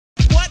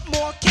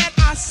more can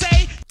I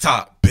say?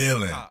 Top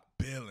Billin.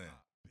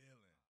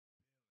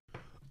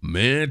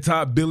 Man,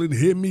 Top Billin,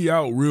 hit me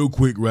out real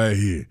quick right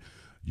here.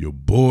 Your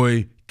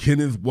boy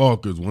Kenneth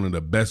Walker is one of the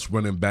best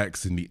running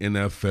backs in the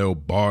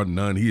NFL, bar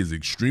none. He is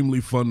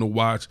extremely fun to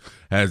watch,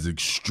 has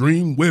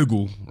extreme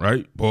wiggle,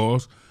 right,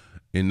 boss?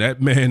 And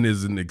that man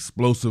is an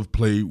explosive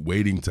play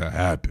waiting to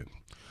happen.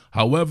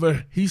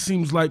 However, he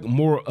seems like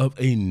more of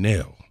a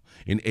nail.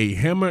 In a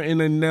hammer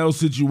and a nail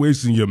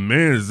situation, your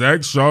man Zach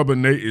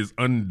Charbonnet is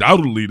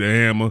undoubtedly the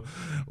hammer.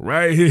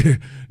 Right here,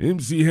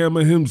 MC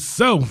Hammer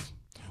himself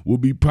will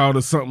be proud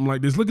of something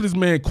like this. Look at this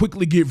man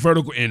quickly get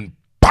vertical and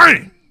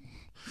bang!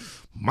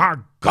 My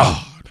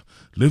God,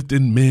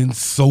 lifting men's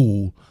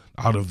soul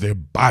out of their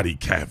body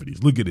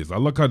cavities. Look at this. I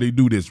look how they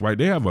do this, right?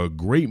 They have a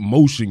great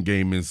motion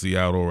game in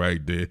Seattle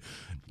right there.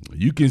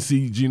 You can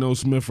see Geno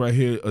Smith right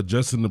here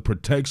adjusting the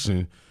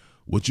protection.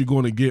 What you're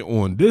going to get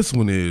on this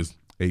one is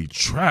a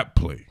trap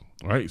play,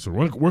 right? So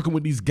working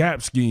with these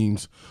gap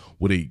schemes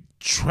with a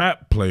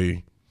trap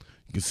play.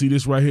 You can see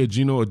this right here,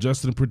 Geno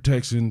adjusting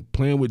protection,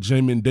 playing with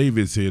Jamin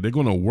Davis here. They're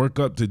going to work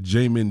up to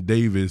Jamin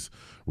Davis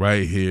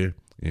right here.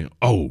 And,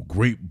 oh,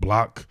 great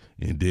block.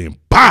 And then,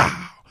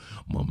 pow!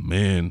 My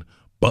man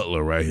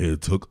Butler right here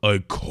took a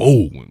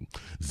cold one.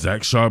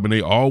 Zach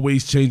Charbonnet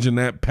always changing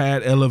that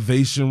pad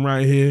elevation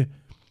right here.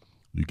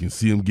 You can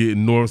see him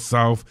getting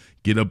north-south,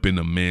 get up in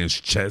the man's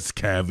chest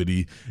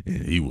cavity,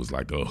 and he was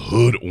like a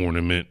hood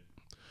ornament.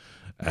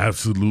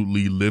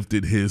 Absolutely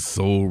lifted his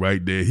soul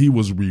right there. He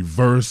was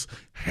reverse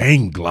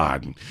hang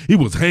gliding. He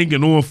was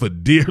hanging on for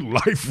dear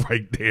life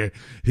right there.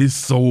 His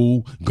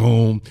soul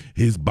gone.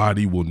 His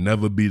body will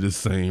never be the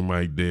same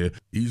right there.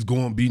 He's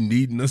going to be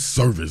needing a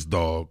service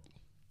dog.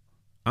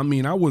 I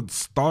mean, I would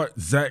start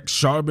Zach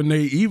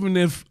Charbonnet even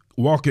if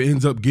Walker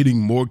ends up getting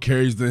more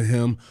carries than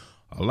him.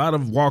 A lot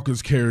of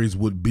Walker's carries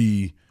would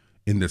be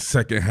in the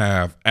second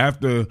half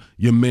after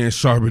your man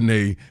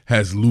Charbonnet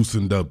has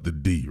loosened up the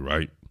D,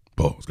 right?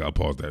 Pause. Got to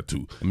pause that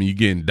too. I mean, you're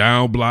getting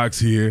down blocks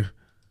here.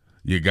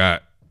 You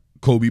got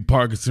Kobe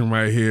Parkinson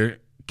right here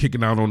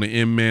kicking out on the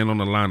end man on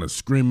the line of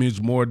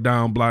scrimmage. More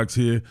down blocks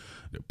here.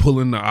 They're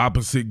pulling the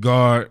opposite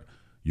guard.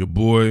 Your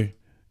boy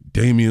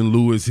Damian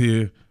Lewis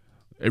here.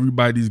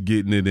 Everybody's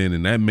getting it in,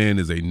 and that man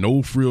is a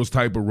no-frills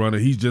type of runner.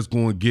 He's just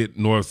going to get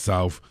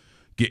north-south,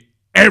 get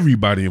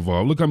everybody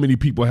involved. Look how many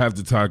people have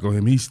to tackle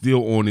him. He's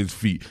still on his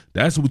feet.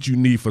 That's what you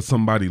need for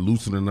somebody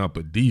loosening up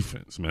a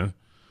defense, man.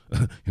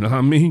 You know what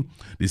I mean?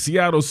 The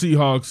Seattle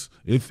Seahawks,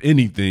 if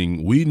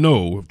anything, we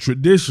know have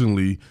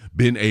traditionally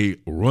been a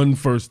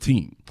run-first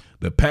team.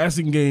 The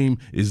passing game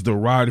is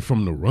derived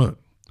from the run.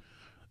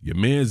 Your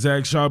man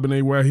Zach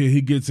Charbonnet right here, he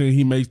gets in,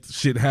 he makes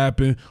shit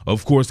happen.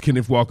 Of course,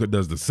 Kenneth Walker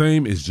does the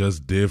same. It's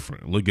just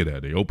different. Look at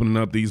that. They opening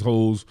up these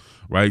holes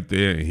right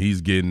there, and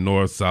he's getting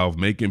north-south,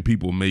 making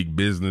people make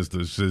business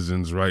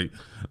decisions, right?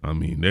 I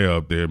mean, they're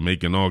up there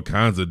making all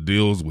kinds of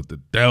deals with the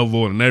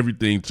devil and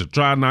everything to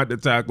try not to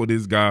tackle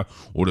this guy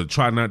or to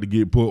try not to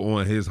get put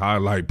on his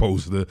highlight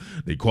poster.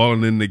 They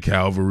calling in the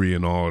cavalry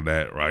and all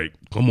that, right?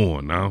 Come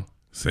on now.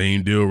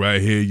 Same deal right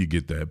here. You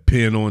get that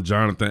pin on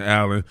Jonathan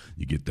Allen.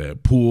 You get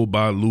that pull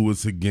by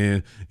Lewis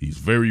again. He's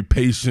very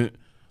patient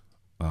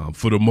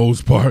for the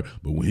most part,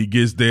 but when he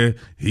gets there,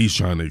 he's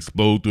trying to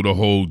explode through the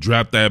hole,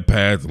 drop that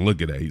pass, and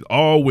look at that. He's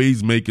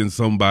always making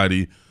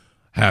somebody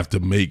have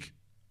to make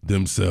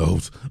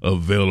themselves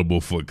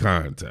available for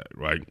contact,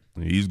 right?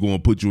 And he's going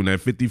to put you in that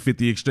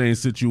 50-50 exchange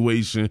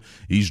situation.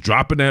 He's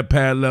dropping that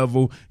pad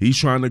level. He's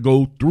trying to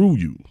go through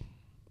you.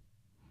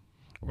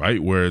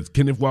 Right, whereas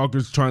Kenneth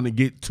Walker's trying to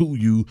get to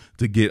you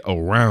to get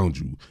around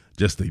you.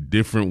 Just a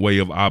different way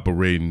of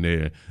operating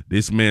there.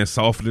 This man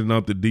softening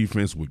up the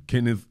defense with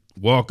Kenneth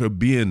Walker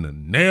being the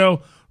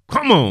nail.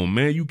 Come on,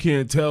 man. You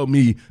can't tell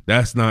me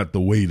that's not the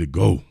way to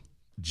go.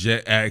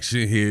 Jet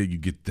action here. You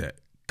get that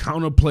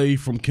counterplay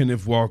from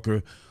Kenneth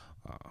Walker,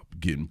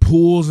 getting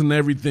pulls and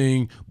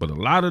everything. But a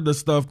lot of the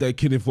stuff that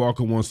Kenneth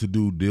Walker wants to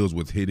do deals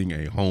with hitting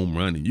a home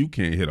run. And you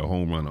can't hit a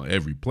home run on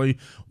every play.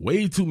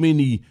 Way too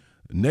many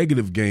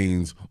negative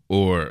games,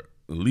 or at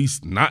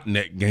least not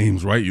net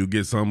games, right? You'll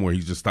get some where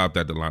he's just stopped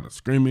at the line of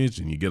scrimmage,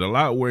 and you get a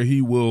lot where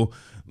he will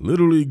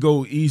literally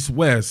go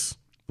east-west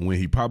when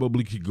he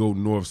probably could go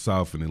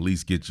north-south and at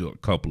least get you a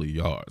couple of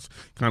yards.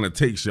 Kind of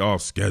takes you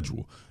off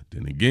schedule.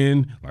 Then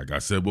again, like I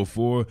said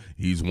before,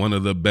 he's one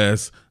of the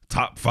best,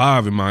 top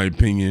 5 in my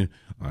opinion.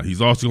 He's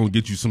also going to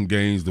get you some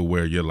games to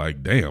where you're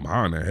like, damn,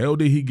 how in the hell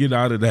did he get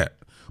out of that?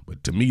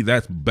 But to me,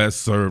 that's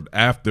best served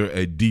after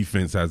a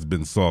defense has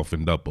been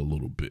softened up a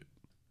little bit.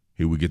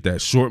 Here we get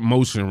that short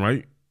motion,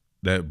 right?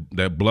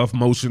 That bluff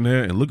motion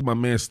there. And look at my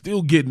man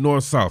still getting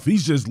north-south.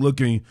 He's just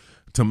looking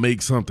to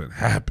make something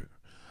happen.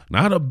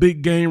 Not a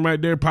big gain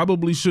right there.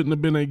 Probably shouldn't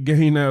have been a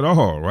gain at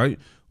all, right?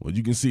 Well,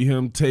 you can see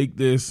him take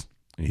this,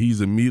 and he's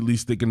immediately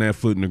sticking that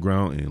foot in the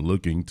ground and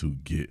looking to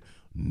get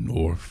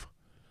north-south.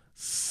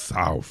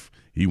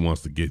 He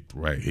wants to get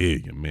right here,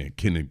 your man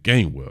Kenneth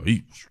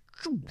Gainwell.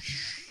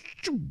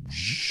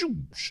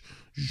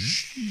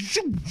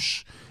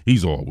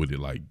 He's all with it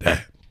like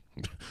that.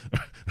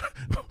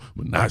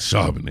 But not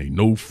Charbonnet.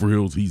 No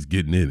frills. He's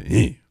getting it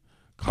in.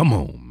 Come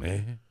on,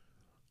 man.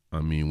 I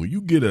mean, when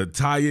you get a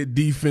tired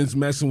defense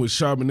messing with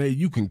Charbonnet,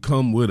 you can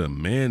come with a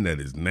man that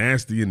is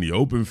nasty in the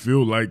open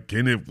field like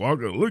Kenneth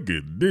Walker. Look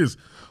at this.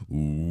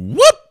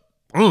 Whoop!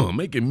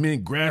 Making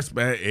men grasp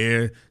at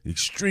air.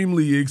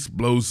 Extremely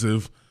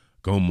explosive.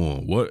 Come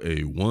on. What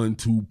a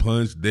 1-2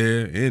 punch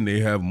there. And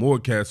they have more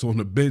cats on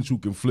the bench who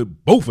can flip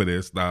both of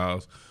their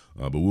styles.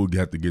 But we'll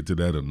have to get to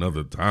that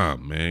another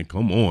time, man.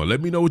 Come on.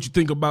 Let me know what you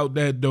think about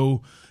that,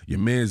 though. Your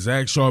man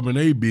Zach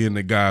Charbonnet being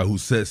the guy who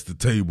sets the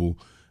table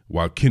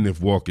while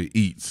Kenneth Walker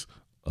eats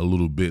a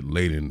little bit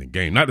later in the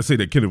game. Not to say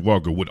that Kenneth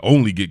Walker would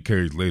only get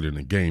carries later in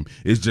the game.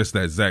 It's just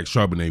that Zach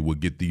Charbonnet would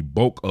get the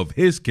bulk of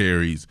his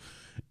carries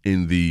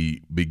in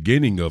the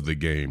beginning of the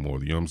game, or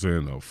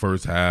the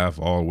first half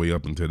all the way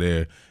up into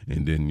there.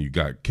 And then you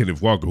got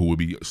Kenneth Walker, who would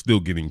be still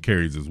getting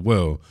carries as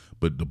well,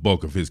 but the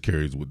bulk of his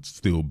carries would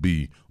still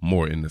be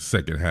more in the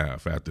second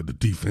half after the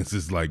defense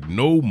is like,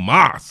 no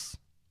mas.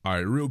 All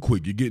right, real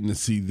quick, you're getting to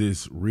see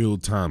this real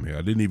time here.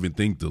 I didn't even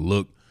think to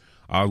look.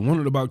 I was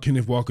wondering about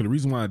Kenneth Walker. The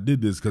reason why I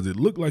did this because it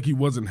looked like he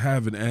wasn't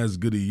having as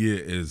good a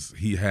year as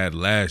he had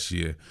last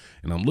year.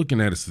 And I'm looking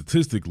at it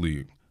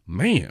statistically.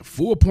 Man,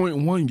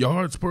 4.1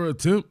 yards per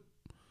attempt.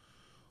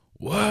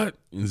 What?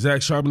 And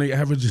Zach Charbonnet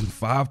averaging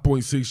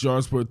 5.6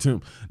 yards per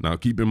attempt. Now,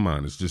 keep in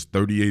mind, it's just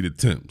 38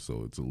 attempts.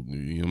 So, it's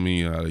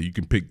you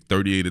can pick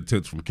 38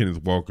 attempts from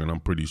Kenneth Walker, and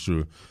I'm pretty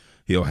sure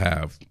he'll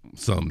have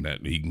some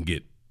that he can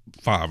get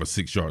 5 or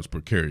 6 yards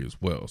per carry as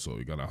well. So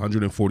you got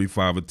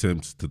 145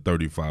 attempts to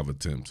 35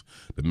 attempts.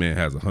 The man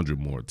has 100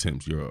 more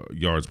attempts. Your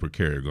yards per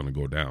carry are going to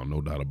go down,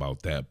 no doubt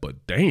about that.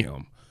 But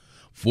damn,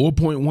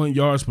 4.1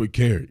 yards per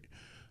carry.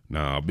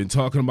 Now, I've been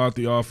talking about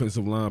the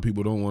offensive line.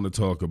 People don't want to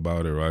talk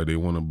about it, right? They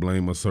want to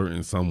blame a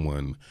certain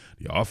someone.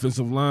 The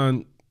offensive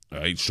line,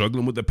 right,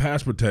 struggling with the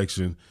pass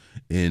protection,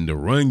 and the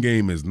run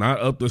game is not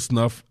up to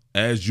snuff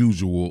as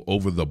usual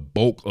over the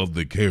bulk of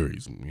the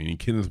carries. I mean,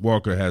 Kenneth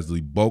Walker has the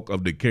bulk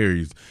of the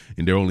carries,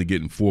 and they're only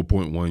getting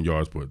 4.1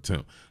 yards per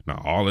attempt.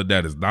 Now, all of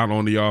that is not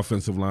on the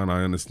offensive line.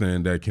 I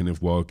understand that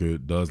Kenneth Walker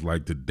does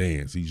like to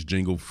dance. He's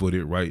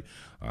jingle-footed, right?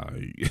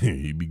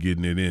 He be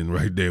getting it in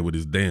right there with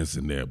his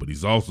dancing there. But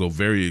he's also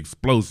very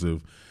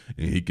explosive,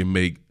 and he can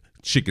make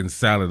chicken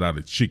salad out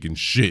of chicken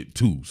shit,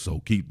 too. So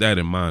keep that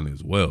in mind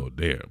as well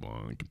there.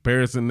 In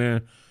comparison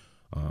there,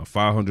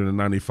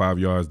 595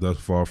 yards thus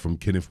far from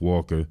Kenneth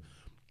Walker,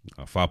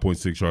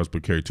 5.6 yards per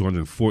carry,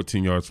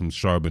 214 yards from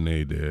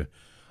Charbonnet there.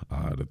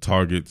 The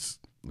targets,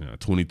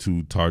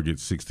 22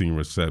 targets, 16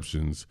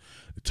 receptions.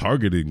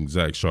 Targeting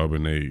Zach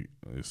Charbonnet,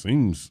 it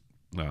seems,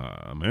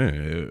 a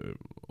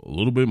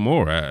little bit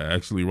more,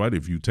 actually, right?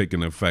 If you take in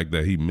the fact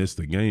that he missed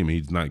the game,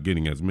 he's not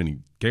getting as many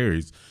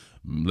carries,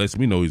 lets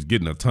me know he's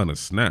getting a ton of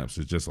snaps.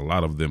 It's just a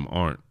lot of them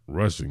aren't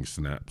rushing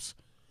snaps.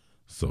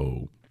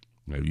 So,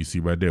 you see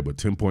right there, but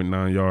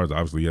 10.9 yards,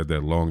 obviously he had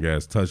that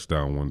long-ass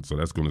touchdown one, so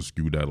that's going to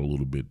skew that a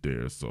little bit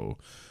there. So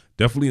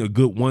definitely a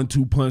good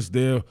 1-2 punch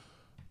there.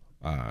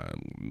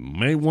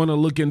 May want to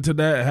look into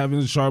that,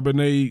 having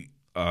Charbonnet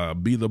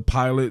be the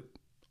pilot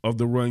of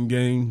the run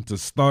game to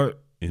start,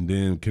 and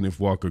then Kenneth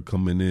Walker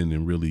coming in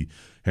and really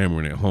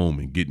hammering it home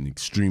and getting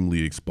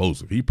extremely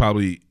explosive. He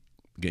probably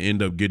can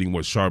end up getting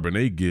what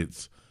Charbonnet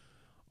gets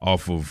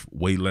off of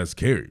way less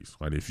carries,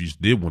 right? If you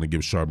did want to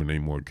give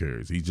Charbonnet more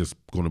carries, he's just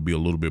going to be a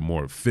little bit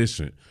more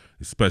efficient,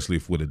 especially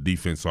if with a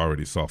defense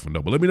already softened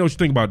up. But let me know what you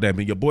think about that,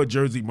 man. Your boy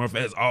Jersey Murph,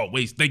 as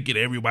always, thank you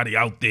to everybody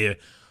out there.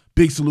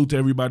 Big salute to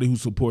everybody who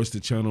supports the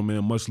channel,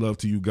 man. Much love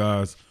to you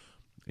guys.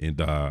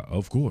 And,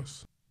 of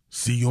course,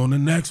 see you on the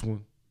next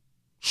one.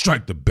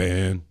 Strike the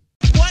band.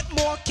 What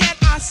more can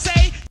I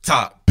say?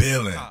 Top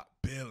Billin.